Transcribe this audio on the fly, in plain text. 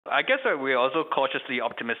I guess we're also cautiously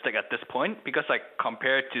optimistic at this point because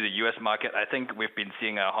compared to the US market, I think we've been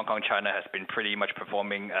seeing Hong Kong, China has been pretty much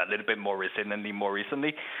performing a little bit more resiliently more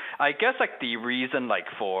recently. I guess the reason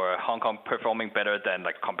for Hong Kong performing better than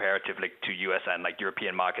comparatively to US and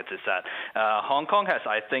European markets is that Hong Kong has,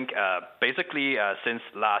 I think, basically since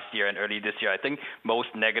last year and early this year, I think most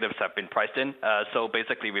negatives have been priced in. So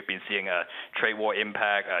basically we've been seeing a trade war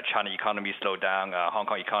impact, China economy slow down, Hong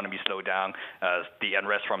Kong economy slow down, the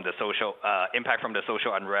unrest from the social impact from the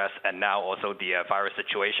social unrest, and now also the virus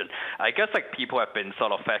situation. I guess people have been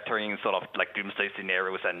sort of factoring doomsday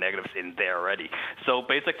scenarios and negatives in there already. So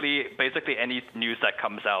basically any news that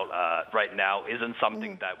comes out right now isn't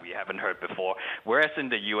something that we haven't heard before. Whereas in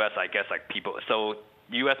the US, I guess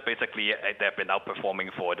US basically they've been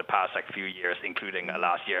outperforming for the past few years, including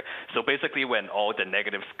last year. So basically when all the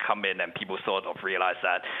negatives come in and people sort of realize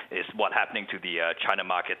that is what's happening to the China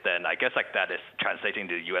market, then I guess that is translating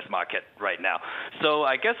to the US market right now. So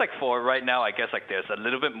I guess for right now, I guess there's a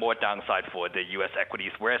little bit more downside for the US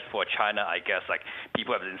equities, whereas for China, I guess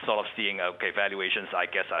people have been sort of seeing valuations I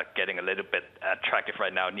guess are getting a little bit attractive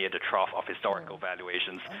right now near the trough of historical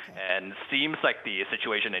valuations, and seems like the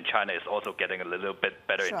situation in China is also getting a little bit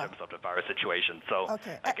better in terms of the virus situation. So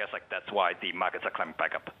I guess that's why the markets are climbing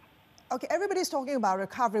back up. Okay, everybody's talking about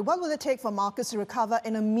recovery. What will it take for markets to recover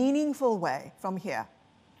in a meaningful way from here?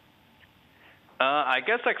 I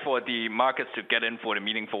guess for the markets to get in for the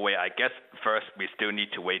meaningful way, I guess first we still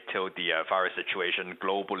need to wait till the virus situation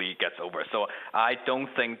globally gets over. So I don't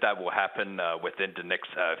think that will happen within the next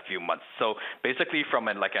few months. So basically from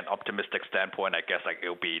an optimistic standpoint, I guess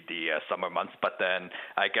it'll be the summer months. But then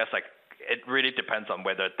I guess it really depends on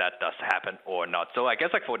whether that does happen or not. So I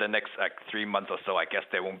guess for the next 3 months or so, I guess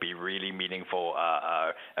there won't be really meaningful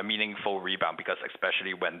a meaningful rebound, because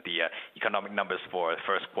especially when the economic numbers for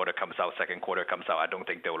first quarter comes out, second quarter comes out, I don't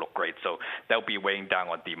think they'll look great. So they'll be weighing down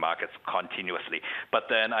on the markets continuously. But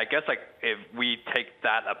then I guess if we take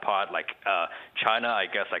that apart, China, I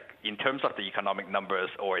guess in terms of the economic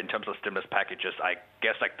numbers or in terms of stimulus packages, I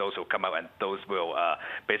guess those will come out and those will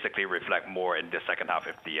basically reflect more in the second half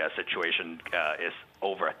if the situation is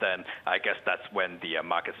over. Then I guess that's when the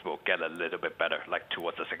markets will get a little bit better,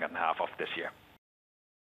 towards the second half of this year.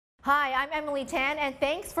 Hi, I'm Emily Tan, and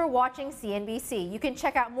thanks for watching CNBC. You can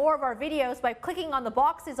check out more of our videos by clicking on the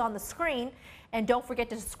boxes on the screen, and don't forget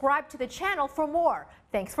to subscribe to the channel for more.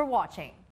 Thanks for watching.